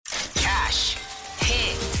Cash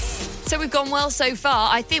Hits. So we've gone well so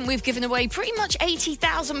far. I think we've given away pretty much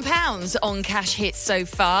 £80,000 on Cash Hits so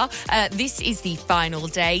far. This is the final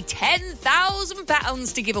day.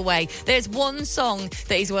 £10,000 to give away. There's one song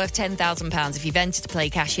that is worth £10,000 if you've entered to play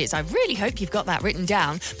Cash Hits. I really hope you've got that written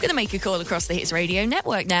down. I'm going to make a call across the Hits Radio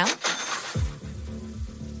Network now.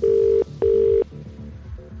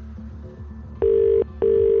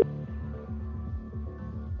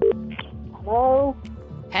 Hello?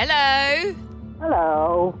 Hello?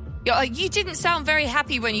 Hello? You didn't sound very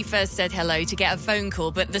happy when you first said hello to get a phone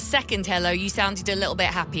call, but the second hello, you sounded a little bit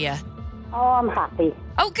happier. Oh, I'm happy.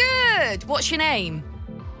 Oh, good. What's your name?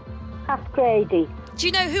 Cath Grady. Do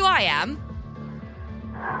you know who I am?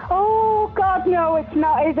 Oh, God, no, it's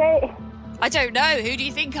not, is it? I don't know. Who do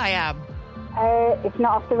you think I am? It's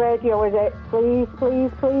not off the radio, is it? Please,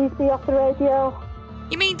 please, please be off the radio.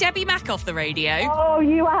 You mean Debbie Mack off the radio? Oh,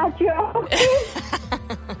 you are joking.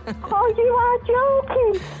 Oh, you are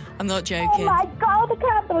joking. I'm not joking. Oh, my God, I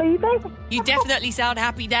can't believe it. You definitely sound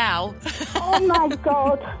happy now. Oh, my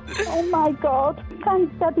God. Oh, my God.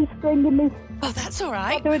 Thanks, Debbie, for bringing me. Oh, that's all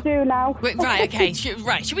right. What do we do now? Right, okay.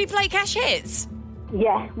 Should we play Cash Hits?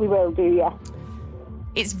 Yeah, we will do, yeah.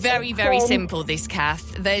 It's very, very simple, this,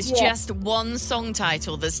 Cath. There's just one song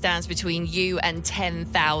title that stands between you and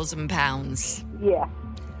 £10,000. Yeah.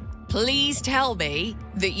 Please tell me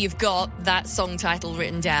that you've got that song title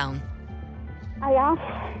written down. I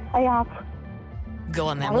have. Go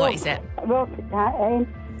on then, what is it? I wrote it down.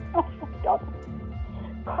 Oh, my God.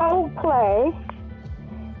 Coldplay.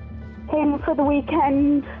 Hymn for the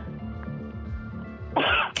Weekend.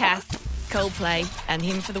 Cath, Coldplay, and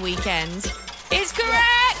Hymn for the Weekend is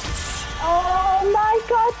correct! Oh, my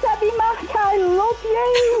God, Debbie Mack, I love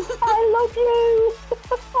you. I love you.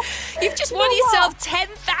 You've just won yourself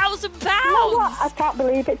 £10,000. You know what? I can't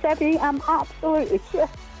believe it, Debbie. I'm absolutely thrilled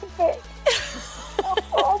to bits.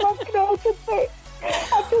 Oh, I'm thrilled to bits.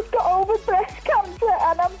 I've just got over breast cancer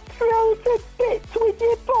and I'm thrilled to bits with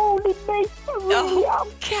you phoning me. I really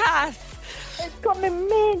am. Cath. It's going to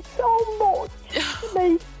mean so much to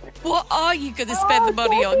me. What are you going to spend the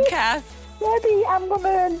money on, Cath? Debbie, I'm going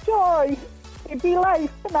to enjoy my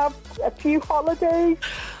life and have a few holidays.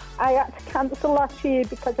 I had to cancel last year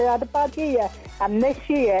because I had a bad year, and this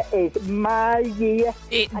year is my year.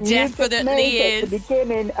 It and definitely is. The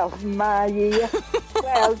beginning of my year.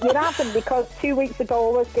 Well, you haven't, because 2 weeks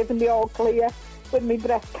ago I was given the all clear with my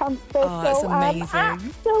breast cancer. Oh, that's amazing. I'm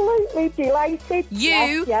absolutely delighted.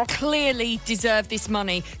 You clearly deserve this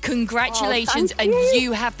money. Congratulations, thank you. and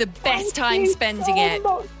you have the best time spending it.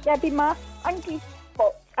 Much, Debbie Mack. Thank you so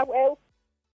much. I will.